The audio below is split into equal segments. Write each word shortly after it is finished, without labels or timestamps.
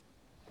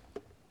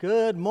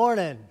Good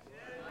morning.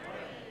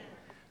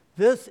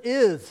 This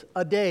is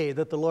a day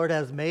that the Lord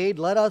has made.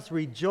 Let us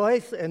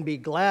rejoice and be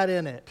glad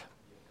in it.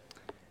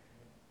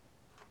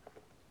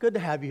 Good to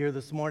have you here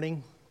this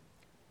morning.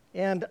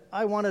 And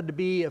I wanted to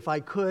be, if I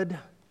could,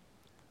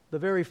 the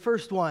very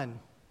first one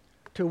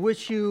to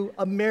wish you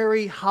a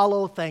merry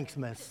Hallow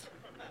Thanksmas.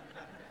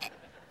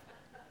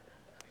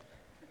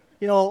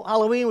 You know,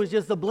 Halloween was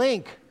just a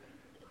blink.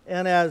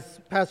 And as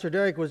Pastor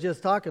Derek was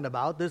just talking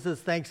about, this is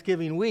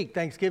Thanksgiving week.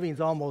 Thanksgiving's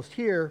almost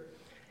here.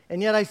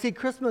 And yet I see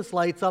Christmas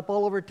lights up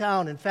all over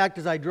town. In fact,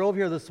 as I drove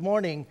here this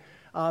morning,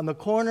 on the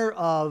corner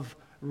of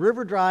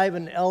River Drive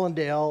and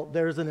Ellendale,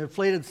 there's an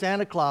inflated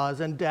Santa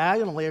Claus. And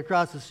diagonally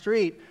across the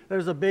street,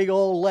 there's a big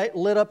old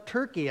lit up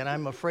turkey. And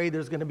I'm afraid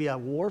there's going to be a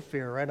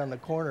warfare right on the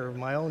corner of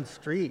my own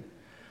street.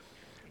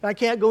 I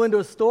can't go into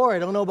a store, I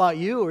don't know about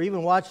you, or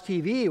even watch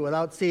TV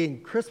without seeing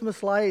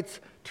Christmas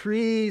lights,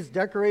 trees,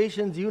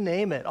 decorations, you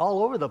name it,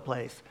 all over the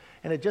place.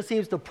 And it just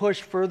seems to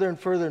push further and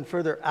further and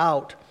further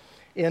out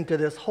into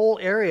this whole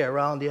area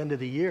around the end of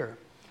the year.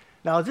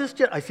 Now, is this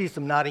just, I see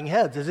some nodding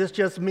heads. Is this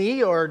just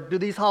me, or do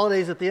these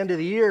holidays at the end of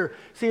the year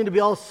seem to be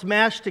all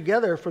smashed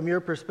together from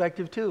your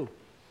perspective too?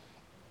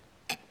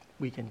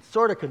 We can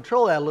sort of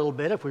control that a little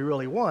bit if we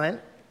really want.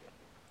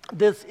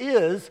 This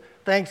is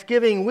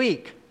Thanksgiving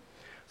week.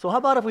 So how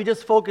about if we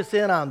just focus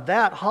in on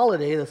that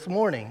holiday this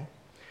morning?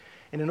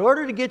 And in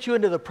order to get you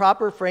into the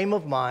proper frame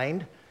of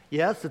mind,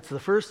 yes, it's the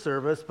first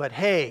service, but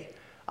hey,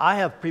 I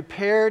have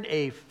prepared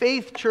a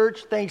Faith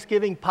Church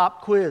Thanksgiving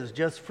pop quiz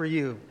just for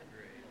you.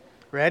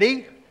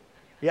 Ready?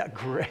 Yeah,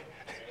 great.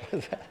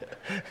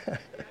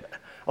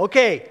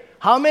 Okay,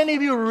 how many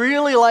of you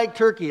really like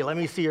turkey? Let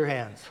me see your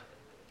hands.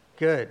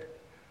 Good.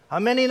 How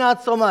many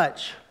not so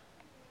much?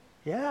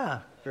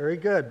 Yeah, very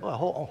good. A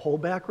whole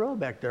back row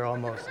back there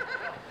almost.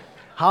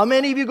 How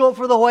many of you go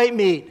for the white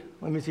meat?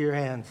 Let me see your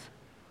hands.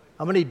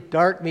 How many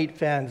dark meat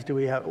fans do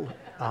we have?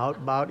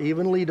 About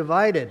evenly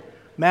divided.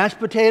 Mashed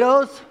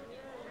potatoes?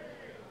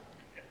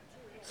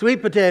 Sweet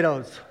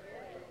potatoes?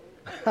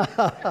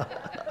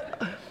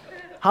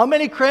 How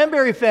many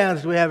cranberry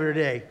fans do we have here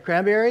today?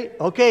 Cranberry?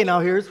 Okay, now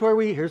here's where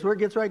it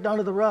gets right down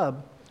to the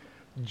rub.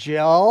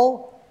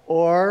 Gel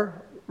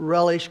or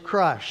relish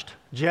crushed?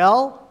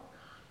 Gel?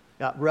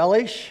 Yeah,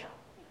 relish?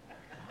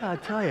 I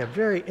tell you,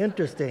 very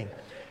interesting.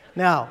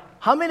 Now,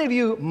 how many of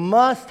you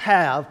must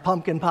have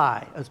pumpkin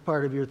pie as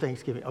part of your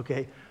Thanksgiving?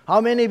 Okay. How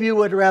many of you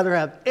would rather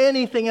have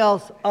anything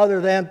else other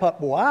than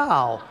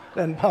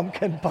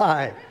pumpkin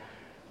pie?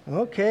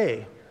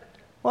 Okay.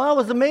 Well, that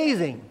was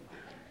amazing.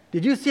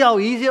 Did you see how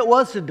easy it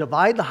was to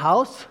divide the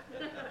house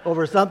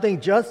over something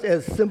just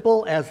as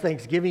simple as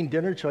Thanksgiving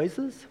dinner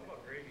choices? How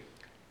about gravy?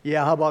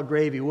 Yeah, how about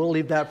gravy? We'll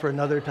leave that for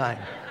another time.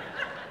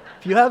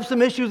 If you have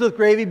some issues with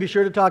gravy, be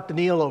sure to talk to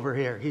Neil over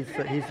here.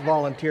 He's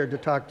volunteered to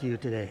talk to you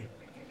today.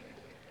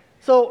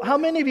 So how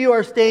many of you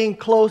are staying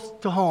close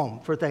to home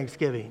for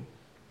Thanksgiving?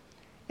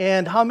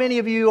 And how many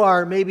of you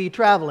are maybe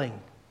traveling?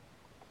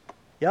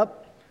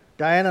 Yep.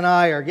 Diane and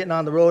I are getting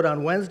on the road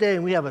on Wednesday,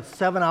 and we have a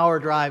 7-hour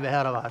drive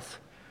ahead of us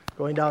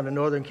going down to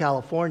Northern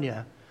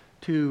California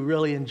to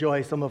really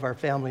enjoy some of our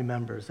family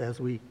members,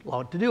 as we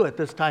love to do at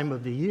this time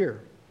of the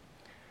year.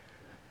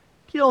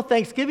 You know,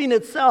 Thanksgiving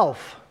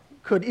itself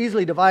could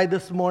easily divide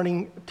this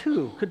morning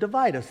too, could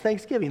divide us.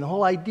 Thanksgiving, the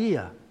whole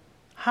idea.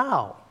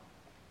 How?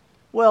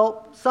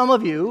 Well, some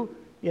of you,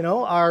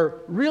 are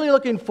really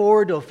looking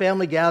forward to a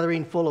family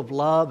gathering full of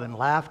love and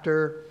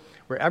laughter,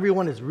 where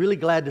everyone is really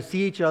glad to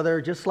see each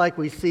other, just like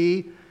we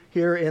see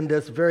here in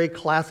this very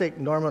classic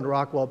Norman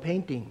Rockwell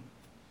painting.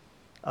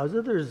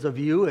 Others of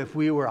you, if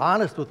we were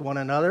honest with one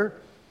another,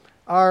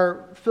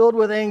 are filled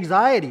with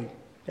anxiety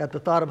at the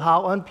thought of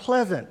how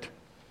unpleasant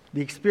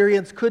the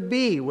experience could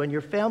be when your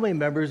family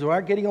members who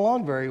aren't getting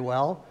along very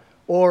well,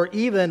 or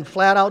even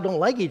flat out don't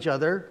like each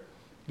other,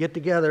 get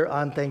together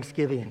on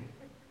Thanksgiving.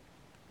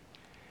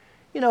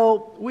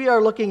 We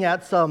are looking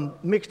at some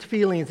mixed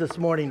feelings this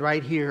morning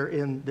right here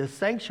in this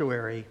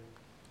sanctuary.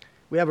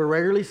 We have a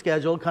regularly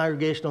scheduled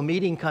congregational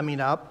meeting coming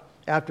up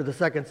after the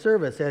second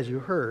service, as you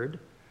heard,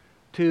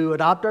 to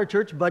adopt our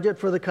church budget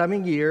for the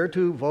coming year,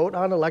 to vote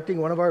on electing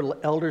one of our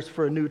elders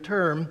for a new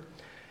term.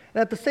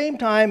 And at the same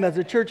time, as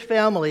a church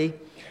family,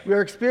 we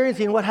are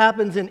experiencing what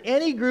happens in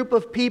any group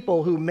of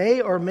people who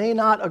may or may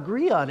not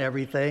agree on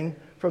everything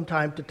from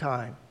time to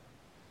time.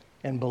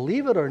 And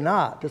believe it or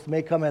not, this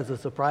may come as a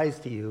surprise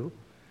to you,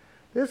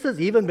 this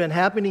has even been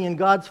happening in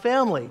God's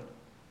family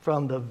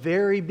from the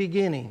very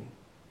beginning.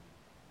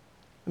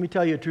 Let me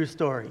tell you a true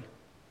story.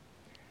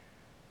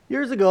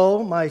 Years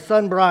ago, my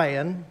son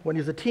Brian, when he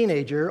was a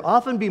teenager,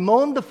 often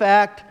bemoaned the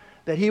fact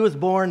that he was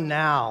born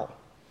now.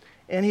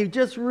 And he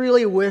just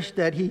really wished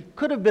that he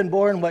could have been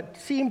born what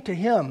seemed to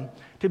him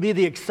to be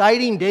the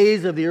exciting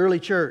days of the early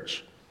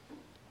church.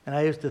 And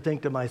I used to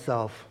think to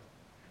myself,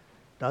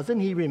 doesn't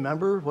he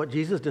remember what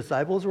Jesus'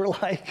 disciples were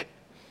like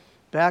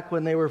back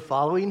when they were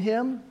following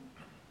him?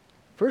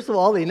 First of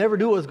all, they never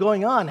knew what was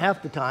going on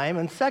half the time.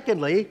 And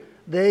secondly,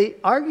 they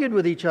argued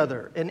with each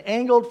other and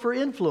angled for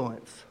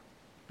influence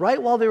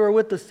right while they were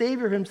with the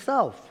Savior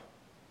himself.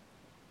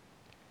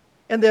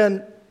 And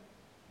then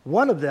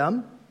one of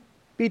them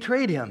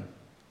betrayed him.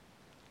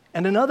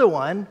 And another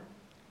one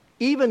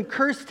even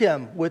cursed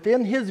him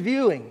within his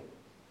viewing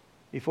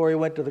before he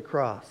went to the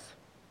cross.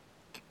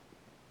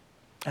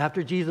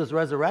 After Jesus'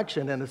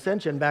 resurrection and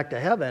ascension back to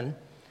heaven,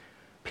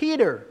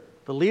 Peter,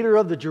 the leader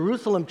of the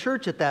Jerusalem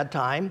church at that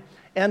time,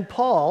 and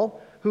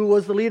Paul, who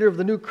was the leader of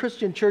the new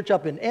Christian church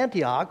up in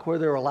Antioch, where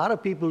there were a lot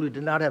of people who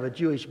did not have a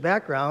Jewish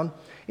background,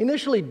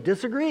 initially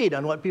disagreed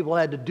on what people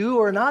had to do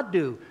or not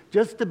do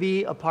just to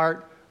be a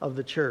part of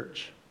the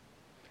church.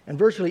 And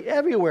virtually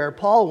everywhere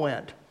Paul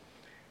went,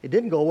 it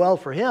didn't go well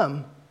for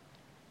him.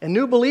 And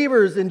new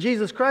believers in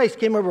Jesus Christ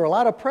came under a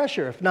lot of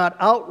pressure, if not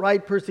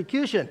outright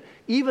persecution,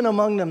 even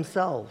among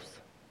themselves.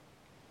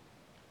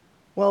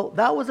 Well,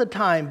 that was a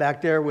time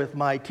back there with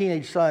my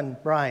teenage son,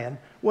 Brian,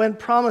 when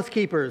Promise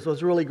Keepers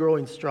was really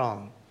growing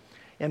strong.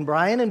 And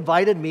Brian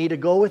invited me to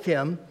go with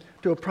him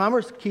to a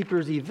Promise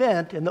Keepers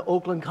event in the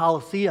Oakland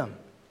Coliseum.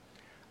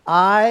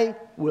 I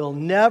will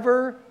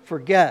never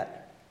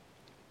forget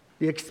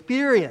the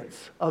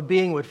experience of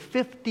being with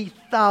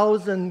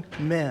 50,000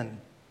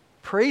 men,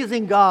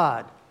 praising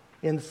God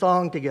in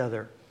song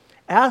together,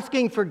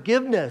 asking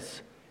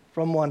forgiveness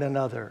from one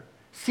another,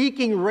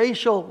 seeking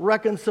racial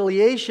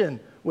reconciliation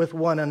with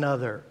one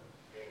another,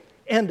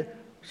 and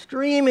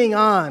streaming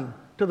on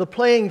to the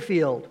playing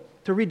field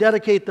to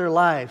rededicate their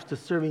lives to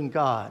serving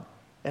God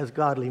as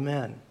godly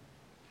men.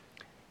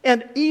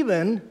 And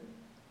even,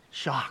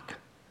 shock,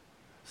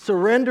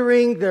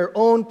 surrendering their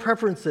own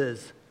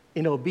preferences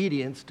in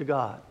obedience to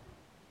God.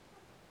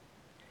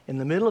 In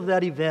the middle of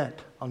that event,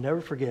 I'll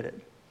never forget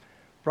it,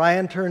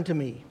 Brian turned to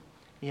me.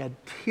 He had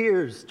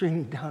tears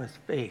streaming down his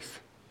face.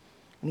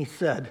 And he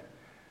said,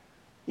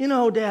 "You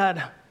know,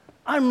 Dad,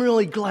 I'm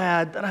really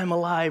glad that I'm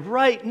alive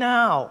right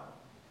now,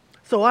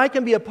 so I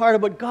can be a part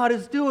of what God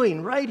is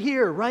doing right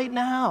here, right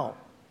now."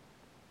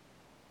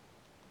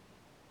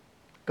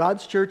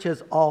 God's church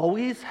has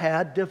always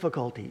had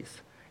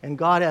difficulties, and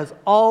God has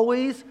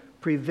always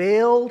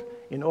prevailed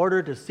in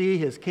order to see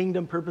his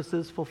kingdom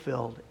purposes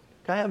fulfilled.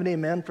 Can I have an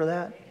amen for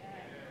that? Amen.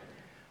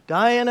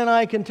 Diane and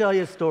I can tell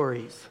you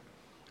stories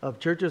of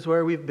churches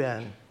where we've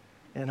been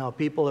and how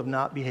people have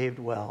not behaved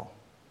well.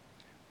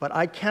 But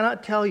I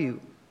cannot tell you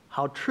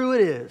how true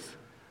it is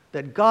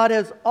that God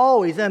has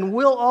always and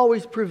will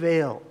always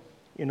prevail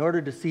in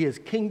order to see his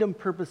kingdom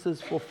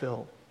purposes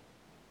fulfilled.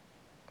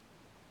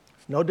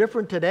 It's no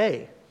different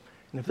today.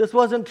 And if this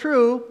wasn't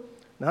true,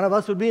 none of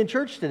us would be in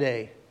church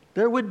today.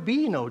 There would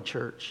be no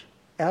church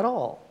at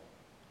all.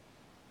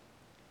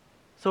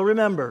 So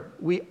remember,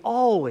 we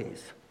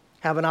always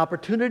have an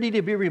opportunity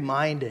to be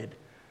reminded,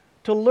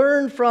 to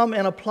learn from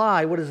and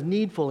apply what is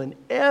needful in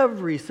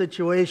every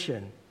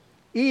situation,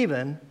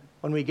 even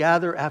when we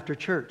gather after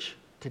church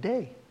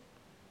today.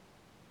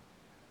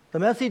 The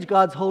message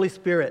God's Holy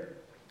Spirit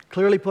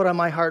clearly put on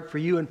my heart for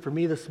you and for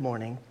me this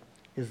morning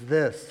is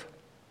this.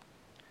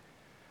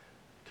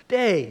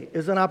 Today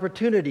is an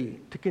opportunity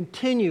to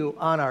continue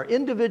on our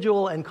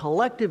individual and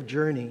collective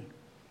journey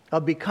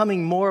of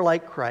becoming more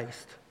like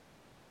Christ.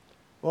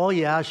 Well,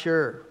 yeah,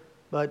 sure,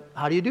 but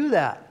how do you do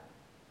that?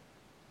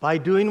 By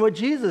doing what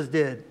Jesus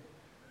did,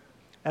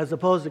 as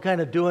opposed to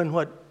kind of doing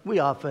what we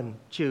often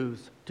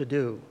choose to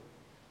do.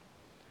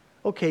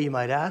 Okay, you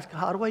might ask,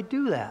 how do I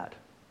do that?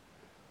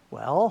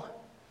 Well,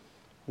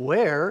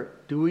 where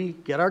do we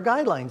get our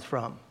guidelines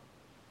from?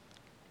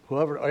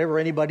 Whatever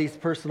anybody's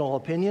personal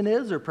opinion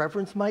is or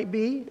preference might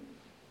be,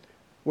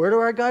 where do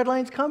our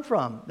guidelines come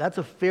from? That's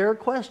a fair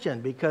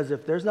question, because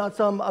if there's not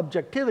some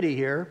objectivity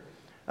here,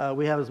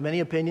 we have as many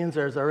opinions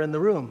as are in the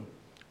room,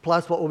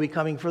 plus what will be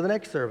coming for the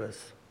next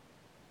service.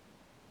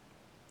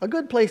 A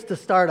good place to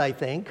start, I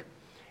think,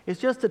 is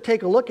just to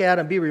take a look at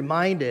and be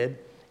reminded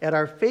at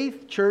our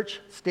Faith Church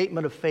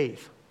Statement of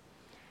Faith.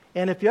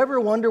 And if you ever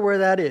wonder where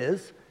that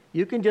is,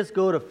 you can just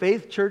go to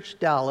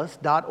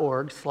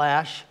faithchurchdallas.org/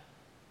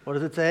 what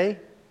does it say?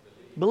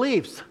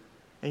 Beliefs.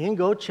 And you can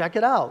go check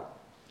it out.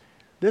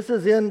 This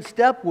is in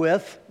step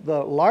with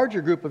the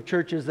larger group of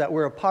churches that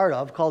we're a part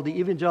of called the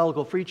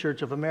Evangelical Free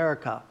Church of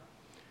America.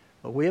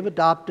 But we have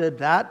adopted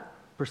that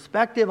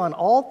perspective on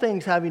all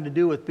things having to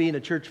do with being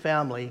a church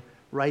family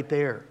right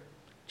there.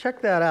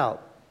 Check that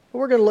out.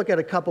 We're going to look at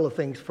a couple of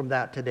things from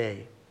that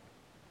today.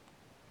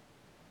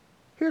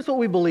 Here's what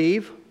we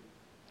believe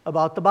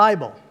about the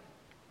Bible.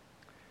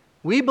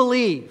 We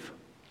believe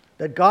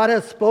that God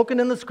has spoken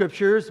in the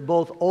Scriptures,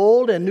 both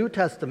Old and New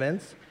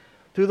Testaments,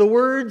 through the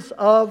words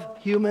of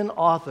human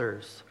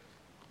authors.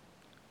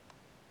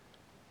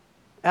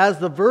 As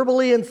the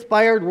verbally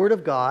inspired Word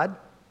of God,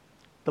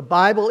 the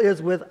Bible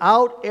is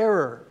without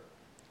error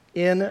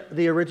in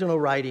the original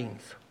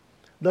writings,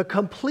 the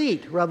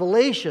complete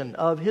revelation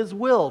of His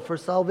will for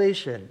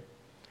salvation.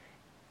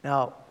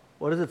 Now,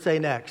 what does it say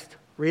next?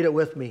 Read it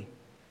with me.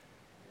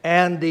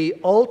 And the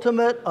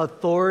ultimate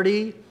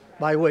authority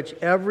by which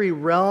every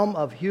realm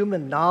of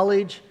human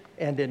knowledge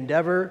and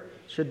endeavor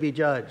should be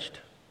judged.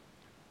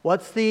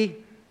 What's the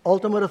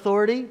ultimate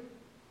authority?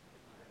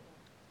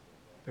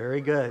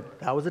 Very good.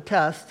 That was a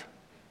test,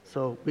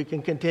 so we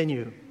can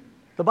continue.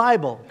 The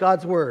Bible,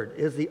 God's Word,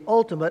 is the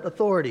ultimate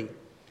authority.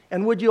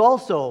 And would you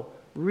also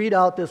read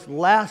out this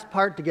last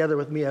part together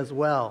with me as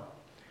well?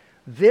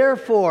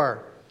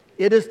 Therefore,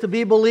 it is to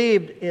be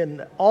believed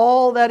in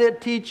all that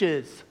it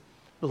teaches,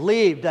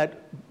 believed,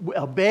 that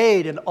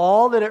obeyed in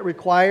all that it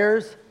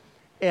requires,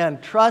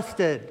 and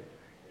trusted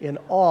in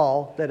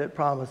all that it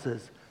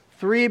promises.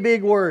 3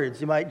 big words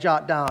you might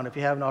jot down if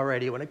you haven't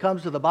already. When it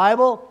comes to the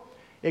Bible,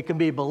 it can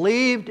be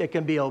believed, it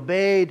can be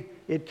obeyed,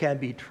 it can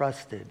be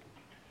trusted.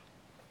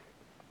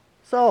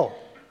 So,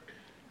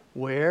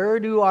 where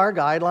do our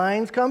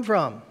guidelines come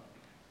from?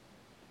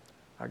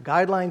 Our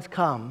guidelines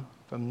come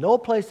from no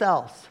place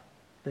else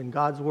than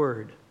God's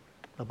Word,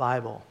 the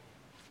Bible.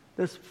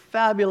 This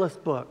fabulous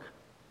book,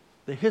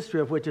 the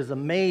history of which is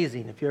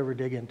amazing if you ever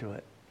dig into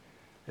it.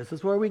 This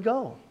is where we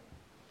go.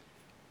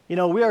 You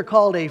know, we are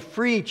called a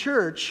free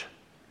church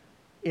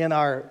in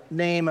our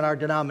name and our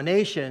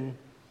denomination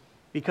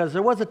because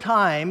there was a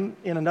time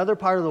in another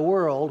part of the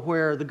world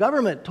where the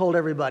government told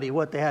everybody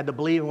what they had to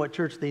believe and what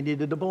church they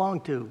needed to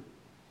belong to.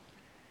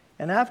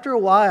 And after a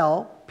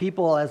while,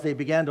 people, as they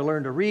began to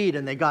learn to read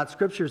and they got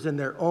scriptures in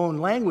their own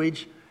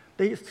language,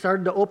 they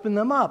started to open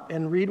them up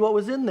and read what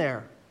was in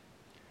there,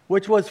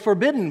 which was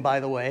forbidden,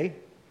 by the way.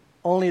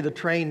 Only the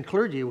trained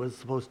clergy was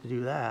supposed to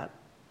do that.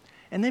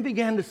 And they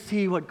began to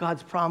see what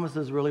God's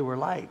promises really were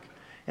like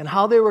and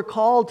how they were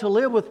called to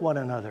live with one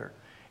another.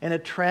 And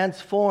it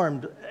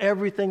transformed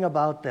everything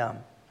about them.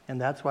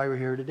 And that's why we're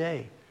here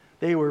today.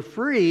 They were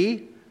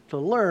free to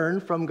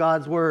learn from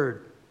God's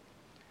Word.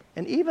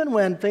 And even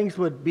when things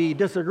would be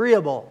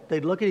disagreeable,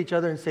 they'd look at each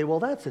other and say, well,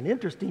 that's an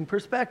interesting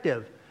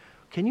perspective.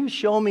 Can you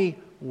show me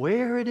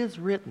where it is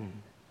written?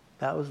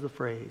 That was the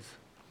phrase.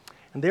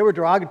 And they were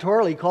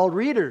derogatorily called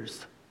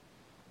readers.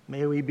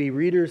 May we be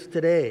readers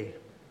today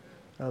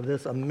of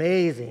this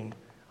amazing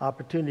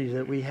opportunity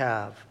that we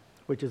have,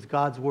 which is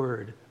God's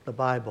Word, the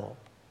Bible.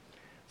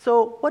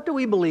 So what do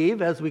we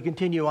believe as we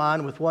continue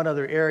on with one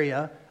other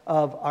area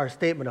of our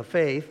statement of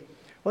faith?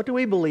 What do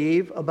we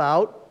believe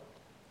about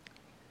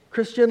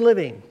Christian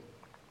living?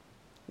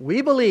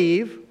 We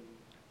believe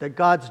that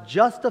God's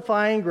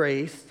justifying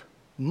grace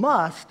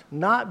must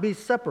not be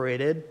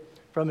separated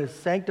from His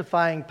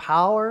sanctifying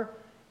power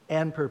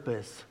and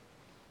purpose.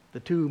 The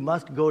two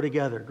must go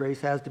together. Grace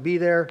has to be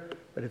there,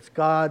 but it's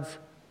God's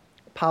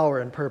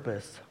power and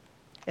purpose.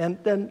 And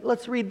then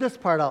let's read this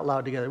part out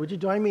loud together. Would you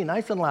join me?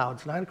 Nice and loud.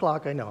 It's 9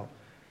 o'clock, I know.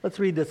 Let's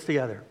read this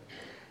together.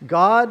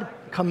 God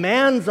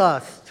commands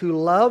us to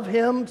love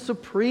Him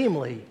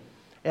supremely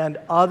and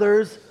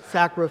others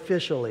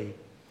sacrificially,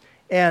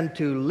 and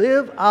to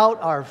live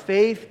out our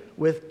faith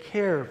with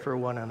care for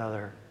one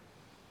another.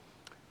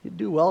 You'd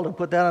do well to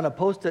put that on a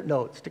Post-it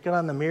note, stick it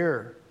on the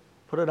mirror,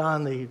 put it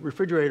on the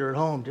refrigerator at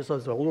home, just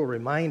as a little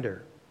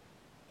reminder.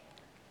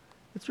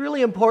 It's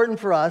really important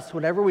for us,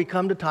 whenever we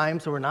come to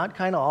times so we're not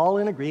kind of all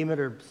in agreement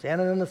or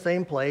standing in the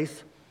same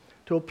place,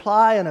 to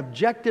apply an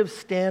objective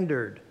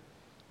standard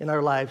in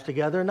our lives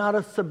together, not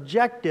a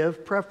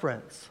subjective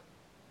preference.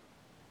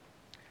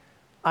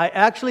 I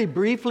actually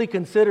briefly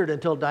considered,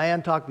 until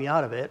Diane talked me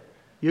out of it,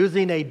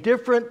 using a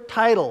different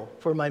title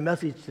for my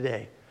message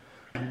today.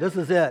 This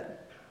is it.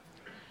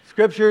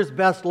 Scriptures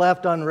best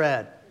left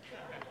unread.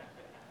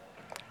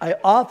 I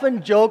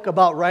often joke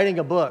about writing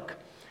a book.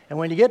 And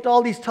when you get to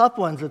all these tough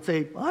ones that say,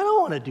 I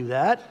don't want to do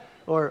that,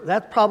 or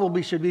that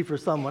probably should be for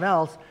someone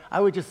else,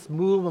 I would just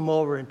move them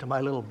over into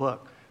my little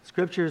book,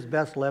 Scriptures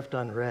Best Left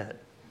Unread.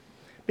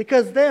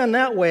 Because then,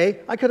 that way,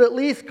 I could at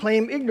least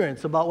claim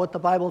ignorance about what the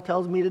Bible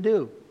tells me to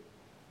do.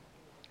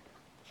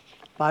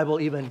 The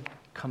Bible even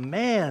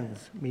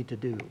commands me to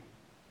do.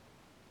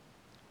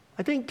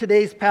 I think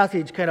today's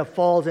passage kind of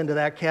falls into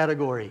that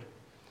category.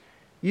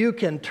 You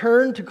can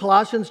turn to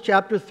Colossians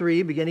chapter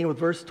 3, beginning with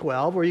verse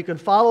 12, or you can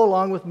follow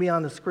along with me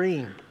on the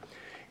screen.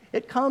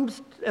 It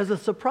comes as a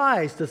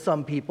surprise to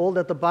some people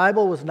that the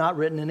Bible was not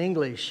written in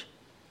English.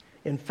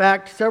 In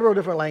fact, several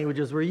different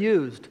languages were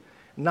used.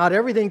 Not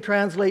everything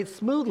translates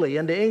smoothly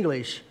into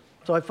English,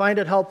 so I find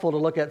it helpful to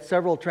look at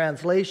several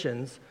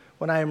translations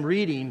when I am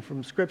reading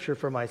from Scripture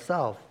for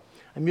myself.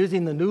 I'm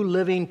using the New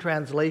Living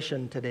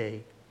Translation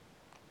today.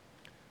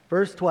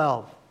 Verse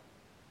 12.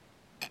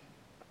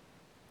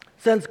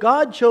 Since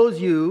God chose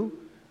you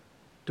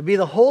to be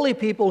the holy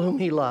people whom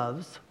He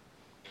loves,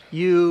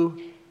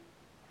 you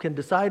can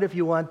decide if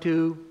you want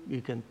to.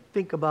 You can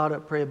think about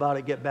it, pray about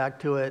it, get back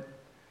to it.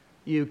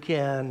 You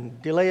can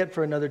delay it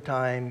for another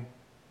time.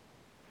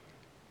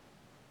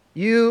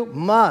 You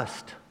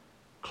must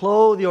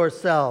clothe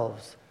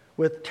yourselves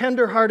with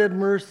tender-hearted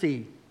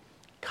mercy,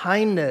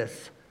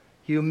 kindness,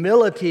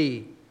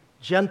 humility,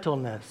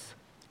 gentleness,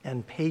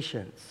 and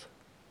patience.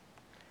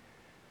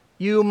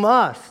 You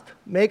must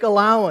make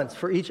allowance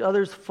for each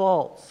other's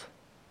faults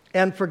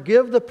and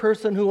forgive the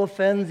person who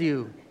offends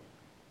you.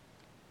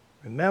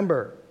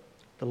 Remember,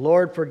 the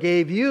Lord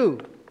forgave you,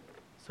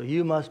 so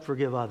you must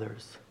forgive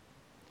others.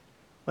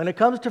 When it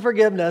comes to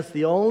forgiveness,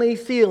 the only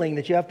ceiling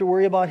that you have to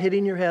worry about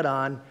hitting your head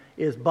on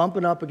is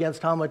bumping up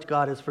against how much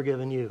God has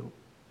forgiven you.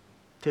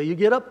 Till you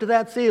get up to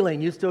that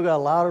ceiling, you still got a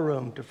lot of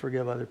room to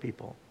forgive other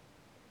people.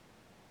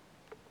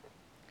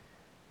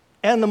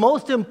 And the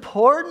most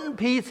important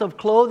piece of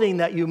clothing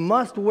that you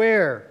must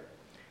wear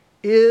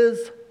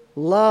is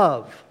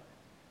love.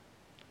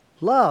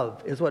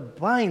 Love is what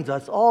binds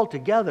us all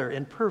together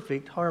in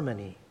perfect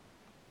harmony.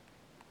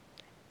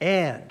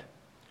 And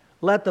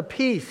let the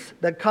peace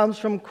that comes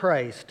from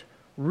Christ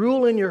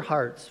rule in your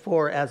hearts,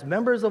 for as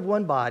members of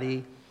one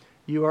body,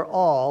 you are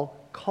all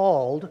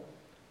called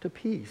to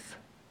peace.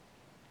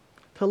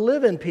 To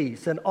live in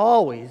peace and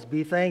always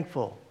be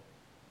thankful.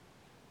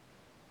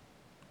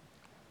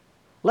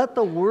 Let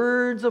the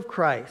words of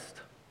Christ,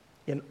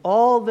 in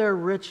all their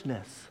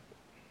richness,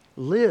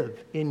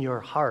 live in your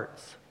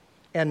hearts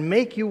and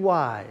make you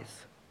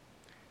wise.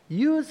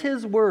 Use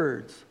his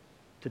words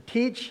to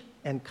teach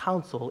and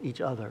counsel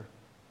each other.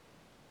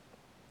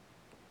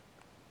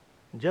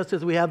 And just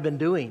as we have been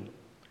doing,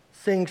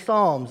 sing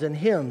psalms and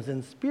hymns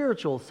and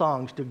spiritual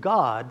songs to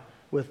God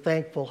with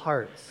thankful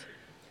hearts.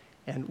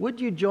 And would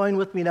you join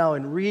with me now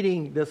in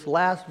reading this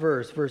last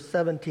verse, verse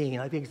 17?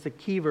 I think it's the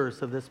key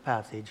verse of this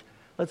passage.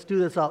 Let's do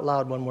this out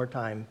loud one more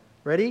time.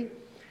 Ready?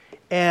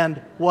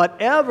 And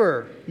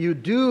whatever you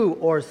do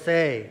or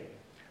say,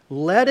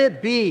 let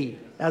it be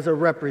as a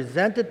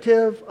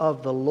representative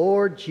of the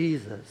Lord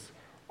Jesus,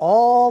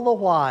 all the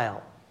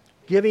while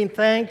giving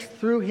thanks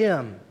through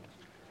him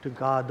to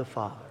God the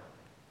Father.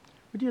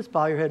 Would you just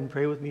bow your head and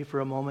pray with me for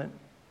a moment?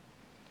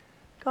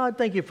 God,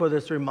 thank you for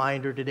this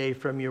reminder today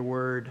from your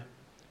word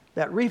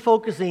that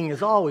refocusing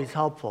is always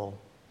helpful.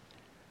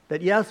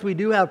 That yes, we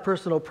do have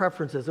personal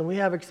preferences and we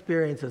have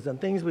experiences and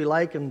things we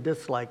like and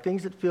dislike,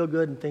 things that feel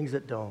good and things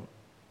that don't.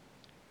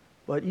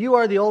 But you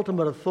are the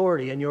ultimate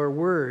authority, and your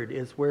word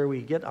is where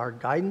we get our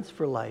guidance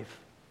for life.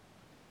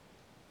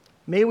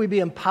 May we be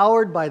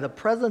empowered by the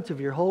presence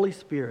of your Holy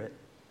Spirit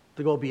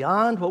to go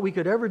beyond what we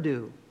could ever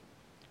do,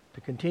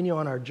 to continue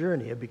on our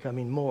journey of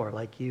becoming more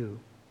like you.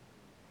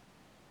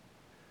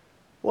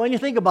 Well, when you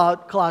think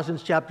about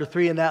Colossians chapter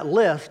 3 and that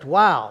list,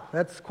 wow,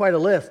 that's quite a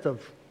list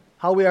of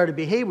how we are to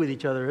behave with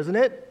each other, isn't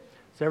it?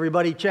 So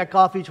everybody check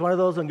off each one of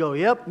those and go,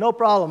 yep, no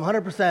problem,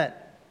 100%.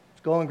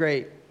 It's going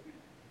great.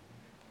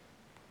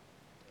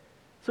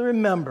 So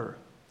remember,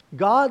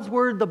 God's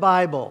word, the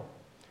Bible,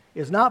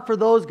 is not for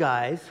those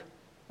guys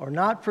or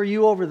not for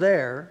you over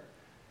there.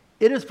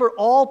 It is for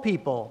all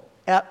people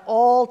at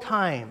all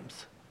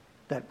times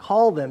that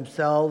call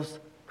themselves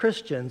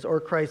Christians or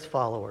Christ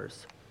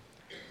followers.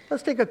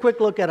 Let's take a quick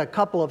look at a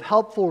couple of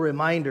helpful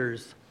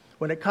reminders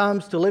when it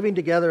comes to living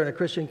together in a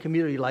Christian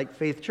community like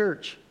Faith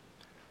Church.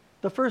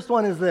 The first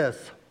one is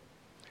this: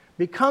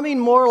 becoming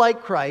more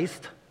like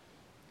Christ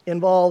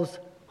involves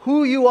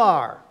who you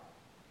are,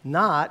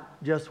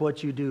 not just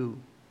what you do.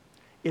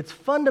 It's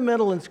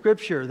fundamental in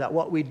Scripture that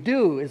what we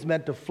do is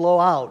meant to flow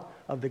out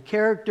of the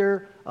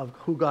character of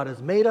who God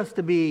has made us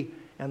to be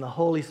and the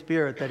Holy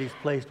Spirit that he's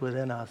placed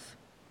within us.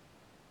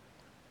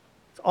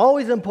 It's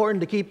always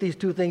important to keep these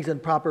two things in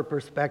proper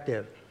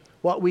perspective.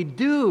 What we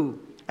do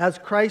as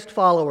Christ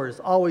followers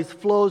always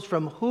flows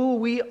from who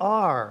we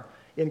are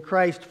in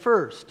Christ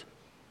first,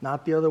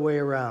 not the other way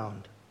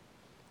around.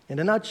 In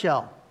a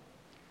nutshell,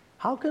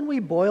 how can we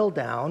boil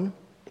down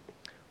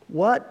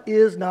what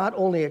is not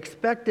only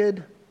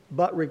expected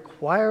but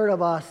required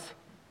of us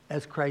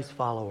as Christ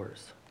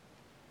followers?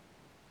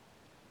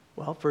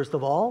 Well, first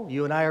of all,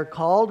 you and I are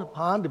called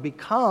upon to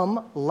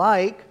become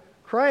like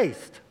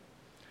Christ.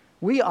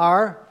 We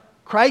are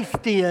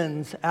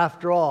Christians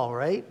after all,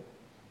 right?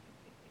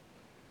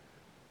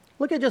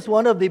 Look at just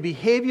one of the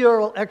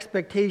behavioral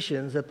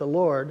expectations that the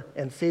Lord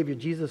and Savior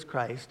Jesus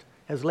Christ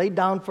has laid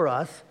down for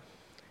us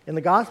in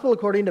the Gospel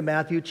according to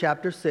Matthew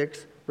chapter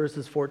 6,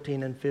 verses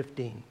 14 and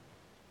 15.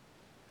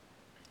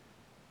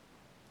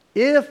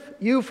 If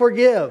you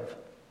forgive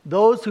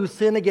those who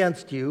sin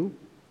against you,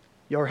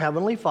 your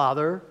heavenly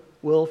Father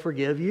will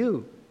forgive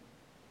you.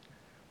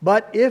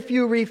 But if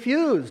you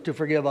refuse to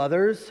forgive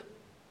others,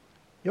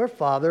 your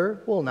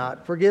Father will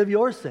not forgive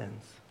your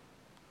sins.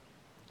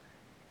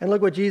 And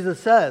look what Jesus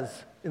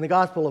says in the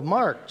Gospel of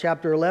Mark,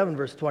 chapter 11,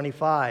 verse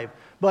 25.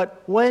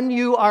 But when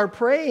you are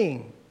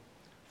praying,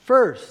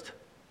 first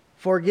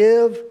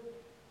forgive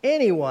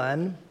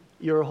anyone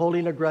you're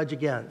holding a grudge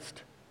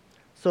against,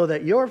 so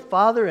that your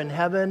Father in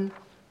heaven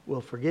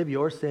will forgive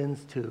your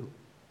sins too.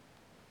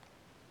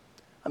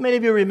 How many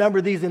of you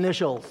remember these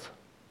initials?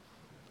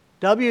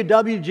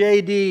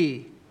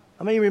 WWJD.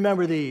 How many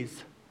remember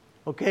these?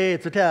 Okay,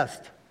 it's a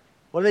test.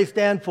 What do they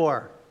stand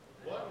for?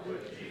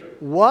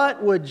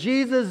 What would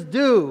Jesus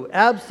do?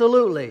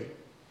 Absolutely.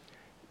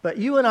 But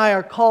you and I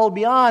are called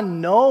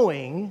beyond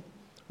knowing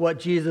what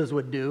Jesus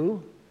would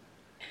do.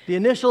 The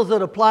initials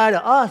that apply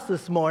to us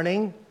this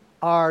morning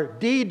are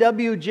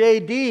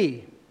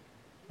DWJD.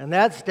 And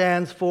that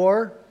stands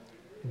for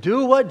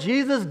do what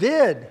Jesus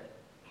did.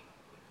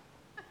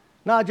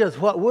 Not just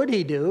what would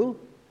he do.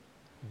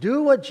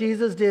 Do what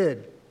Jesus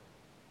did.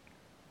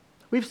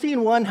 We've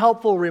seen one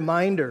helpful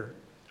reminder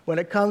when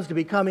it comes to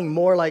becoming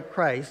more like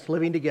Christ,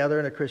 living together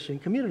in a Christian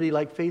community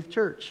like Faith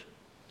Church.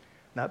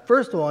 That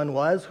first one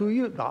was who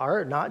you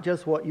are, not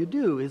just what you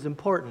do, is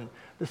important.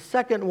 The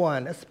second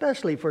one,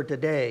 especially for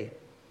today,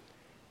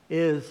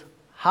 is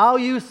how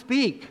you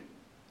speak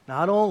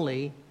not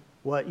only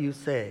what you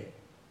say.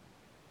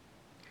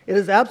 It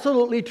is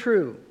absolutely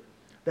true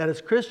that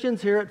as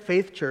Christians here at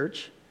Faith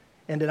Church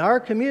and in our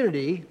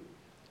community,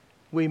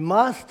 we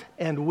must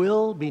and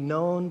will be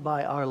known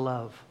by our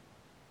love.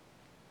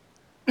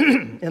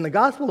 In the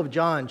Gospel of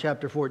John,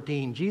 chapter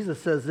 14,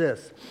 Jesus says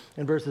this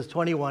in verses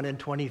 21 and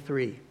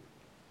 23.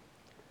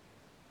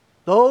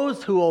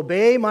 Those who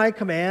obey my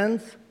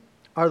commands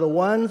are the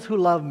ones who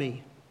love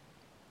me.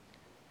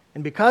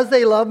 And because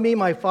they love me,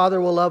 my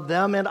Father will love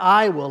them, and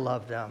I will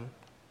love them.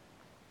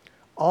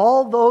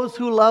 All those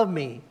who love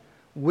me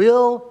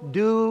will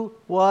do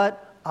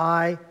what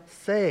I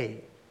say.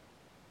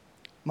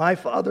 My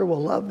Father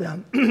will love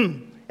them,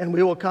 and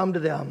we will come to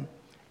them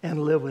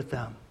and live with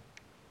them.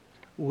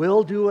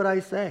 We'll do what I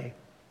say.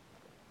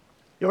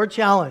 Your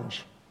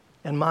challenge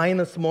and mine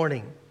this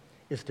morning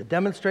is to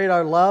demonstrate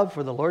our love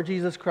for the Lord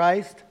Jesus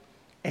Christ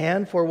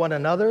and for one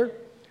another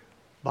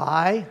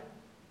by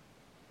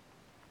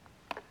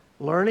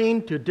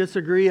learning to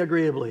disagree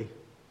agreeably.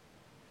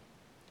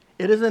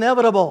 It is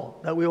inevitable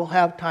that we will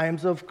have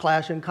times of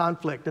clash and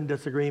conflict and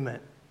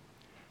disagreement.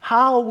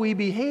 How we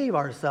behave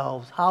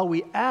ourselves, how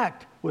we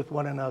act with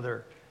one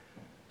another,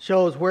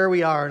 shows where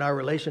we are in our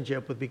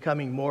relationship with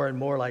becoming more and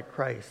more like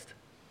Christ.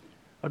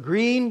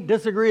 Agreeing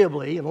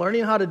disagreeably and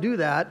learning how to do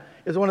that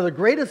is one of the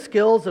greatest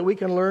skills that we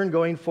can learn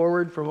going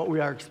forward from what we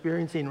are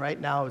experiencing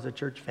right now as a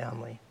church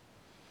family.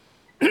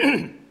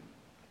 In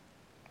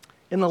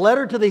the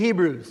letter to the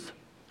Hebrews,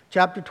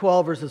 chapter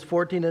 12, verses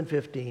 14 and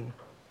 15, the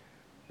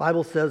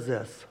Bible says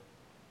this: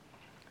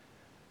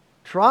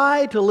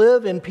 try to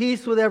live in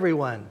peace with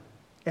everyone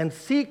and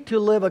seek to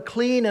live a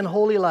clean and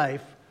holy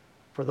life,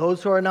 for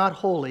those who are not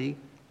holy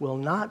will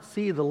not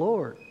see the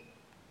Lord.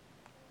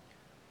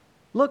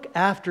 Look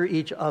after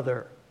each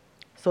other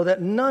so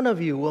that none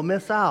of you will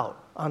miss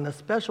out on the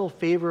special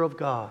favor of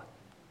God.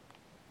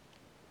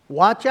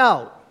 Watch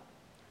out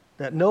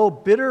that no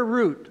bitter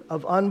root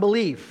of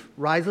unbelief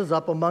rises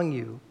up among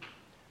you,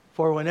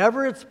 for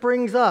whenever it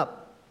springs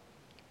up,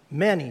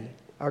 many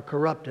are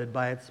corrupted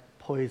by its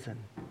poison.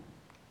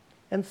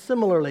 And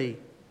similarly,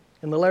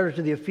 in the letter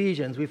to the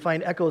Ephesians, we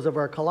find echoes of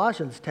our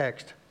Colossians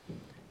text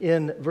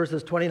in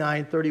verses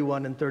 29,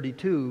 31, and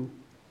 32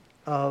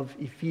 of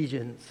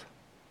Ephesians.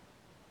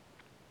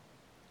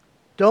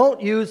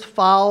 Don't use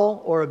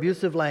foul or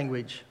abusive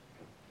language.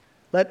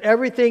 Let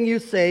everything you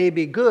say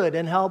be good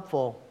and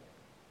helpful,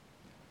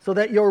 so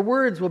that your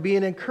words will be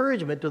an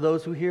encouragement to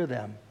those who hear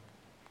them.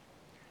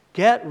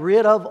 Get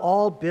rid of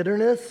all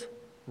bitterness,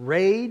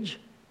 rage,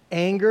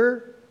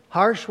 anger,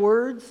 harsh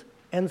words,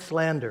 and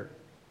slander,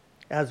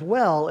 as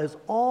well as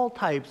all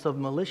types of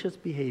malicious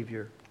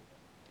behavior.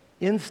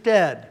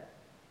 Instead,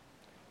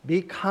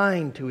 be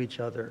kind to each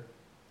other,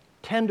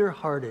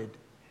 tender-hearted,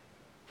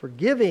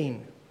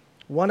 forgiving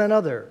one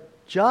another,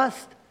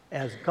 just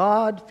as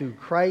God, through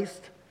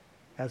Christ,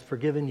 has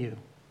forgiven you.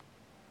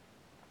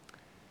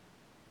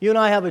 You and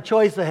I have a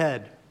choice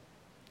ahead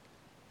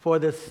for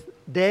this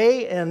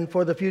day and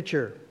for the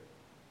future.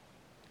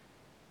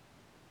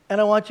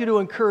 And I want you to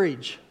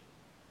encourage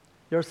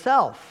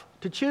yourself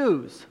to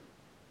choose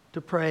to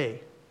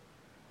pray.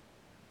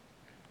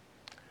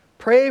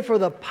 Pray for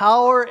the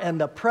power and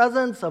the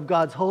presence of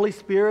God's Holy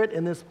Spirit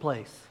in this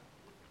place.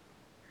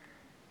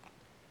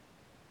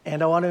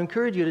 And I want to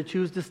encourage you to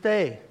choose to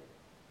stay.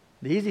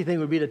 The easy thing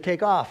would be to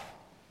take off,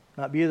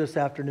 not be here this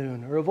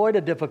afternoon, or avoid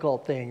a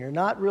difficult thing, or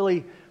not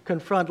really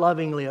confront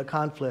lovingly a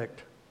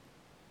conflict.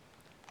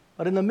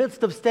 But in the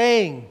midst of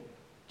staying,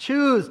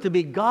 choose to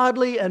be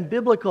godly and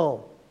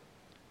biblical,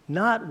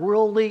 not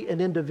worldly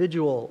and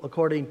individual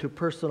according to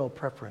personal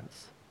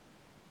preference.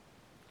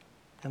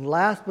 And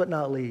last but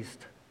not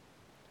least,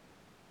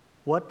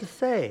 what to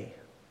say.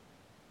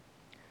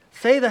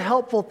 Say the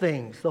helpful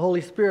things the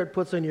Holy Spirit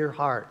puts in your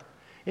heart,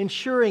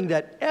 ensuring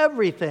that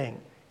everything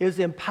is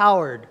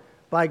empowered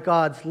by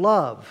God's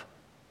love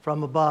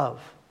from above.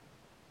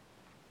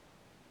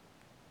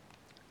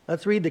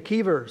 Let's read the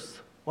key verse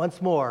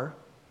once more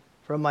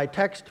from my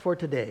text for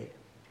today.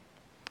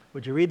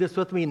 Would you read this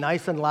with me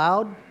nice and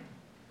loud?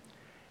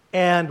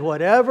 And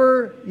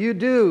whatever you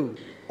do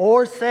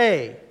or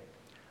say,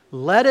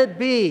 let it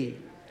be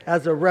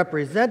as a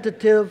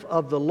representative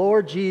of the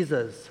Lord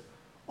Jesus,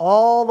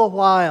 all the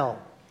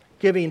while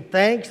giving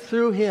thanks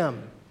through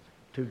him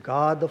to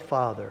God the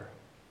Father.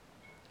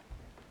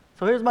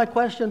 So here's my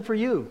question for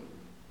you.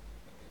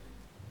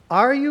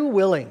 Are you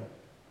willing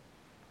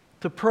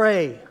to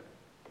pray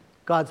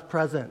God's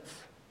presence,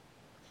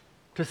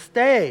 to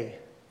stay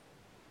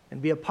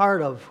and be a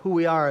part of who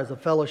we are as a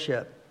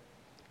fellowship,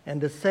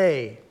 and to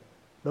say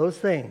those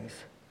things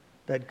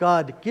that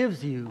God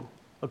gives you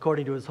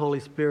according to his Holy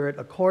Spirit,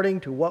 according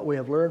to what we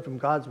have learned from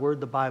God's Word,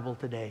 the Bible,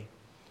 today?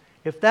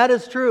 If that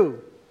is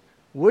true,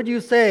 would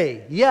you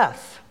say,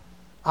 yes,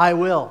 I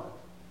will?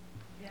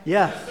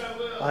 Yes,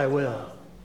 I will.